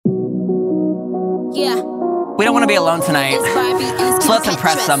Yeah. We don't want to be alone tonight. So let's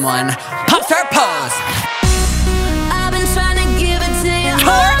impress someone. Pop star pose. I've been trying to give it to you.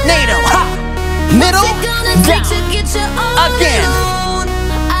 Tornado. Ha. Middle down. Again.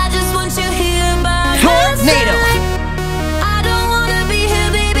 I just want you here by Tornado. I don't wanna be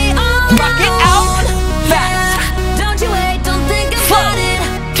here, baby. Rock it out fast. Don't you wait, don't think about it.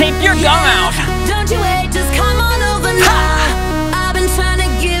 Keep your gum out. Don't you wait, just come on over now. I've been trying to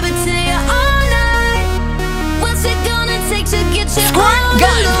give it to you all night. What's it gonna take to get you Squirt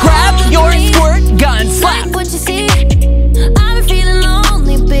gun. Grab your squirt gun. Slap. Like what you see. I've been feeling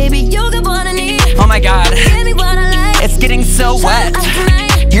lonely, baby. You're the one I need. Oh my God. Give me what I like. It's getting so wet.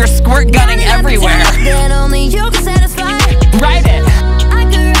 You're squirt gunning everywhere. That only you can satisfy. Ride it. I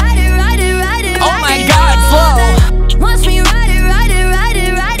can ride it, ride it, ride it. Oh my God, slow. Watch me ride it, ride it, ride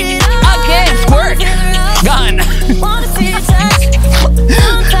it, ride it. Again, squirt gun. Wanna feel your touch.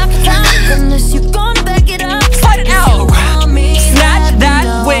 Don't talk time unless you gonna back it up. Slide it out. Snatch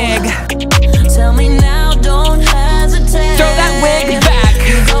that wig. Tell me now, don't hesitate. Throw that wig back.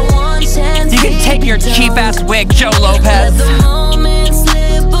 You can take your cheap ass wig, Joe Lopez.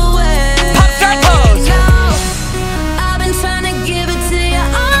 Pop star pose. I've been trying to give it to you.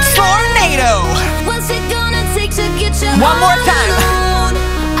 Tornado. What's it gonna take to get you One more time. alone?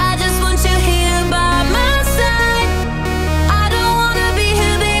 I just want you here by my side. I don't wanna be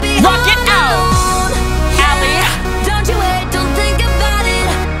here, baby. Rock it out. alone. Allie. Don't you wait, don't think about it.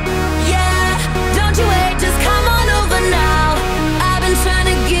 Yeah, don't you wait, just come on over now. I've been trying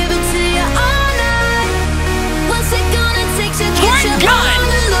to give it to you all night. What's it gonna take to get you gun.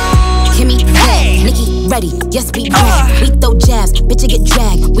 all alone? Kimmy, Hey. Nicki, ready, yes we drag. We throw jabs, bitch you get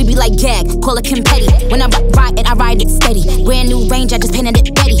dragged. We be like gag, call it confetti. When I ride it, I ride it steady. Brand new range, I just painted it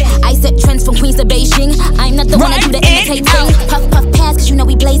ready. I set trends from Queens to Beijing. I'm not the one that do the Ride it imitating. Puff, puff, pass, cause you know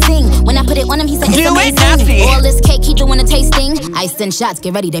we blazing. When I put it on him, he said it's Do it, amazing. nasty. All this cake, keep doing the tasting. I send shots,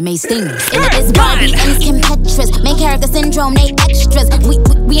 get ready, they may sting. It's gun. Barbie and it's Kim Petras. Main character syndrome, they extras.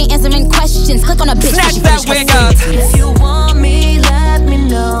 We ain't answering questions. Click on a bitch. Snatch she that finish her wig up. If you want me, let me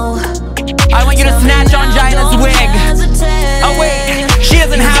know. I want you to snatch on Gina's wig. Oh wait, she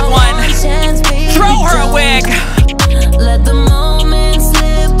doesn't have one. Throw her a wig. Let the moment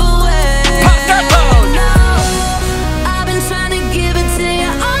slip away. Pop star pose. I've been trying to give it to you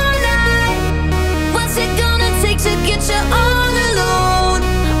all night. What's it gonna take to get you all alone?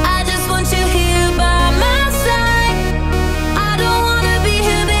 I just want you here by my side. I don't wanna be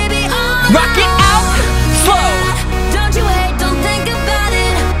here, baby. all Rock it out slow. Don't you wait, don't think about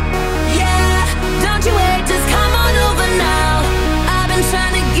it. Yeah, don't you wait, just come on over now. I've been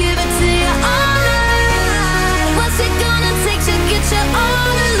trying to give it to you all night. What's it gonna take to get you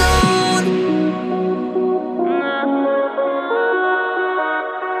all alone?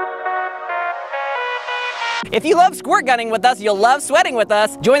 If you love squirt gunning with us, you'll love sweating with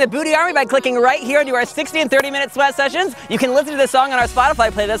us. Join the Booty Army by clicking right here into our 60 and 30-minute sweat sessions. You can listen to this song on our Spotify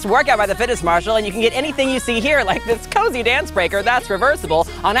playlist, Workout by the Fitness Marshall, and you can get anything you see here, like this cozy dance breaker that's reversible,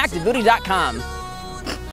 on ActiveBooty.com.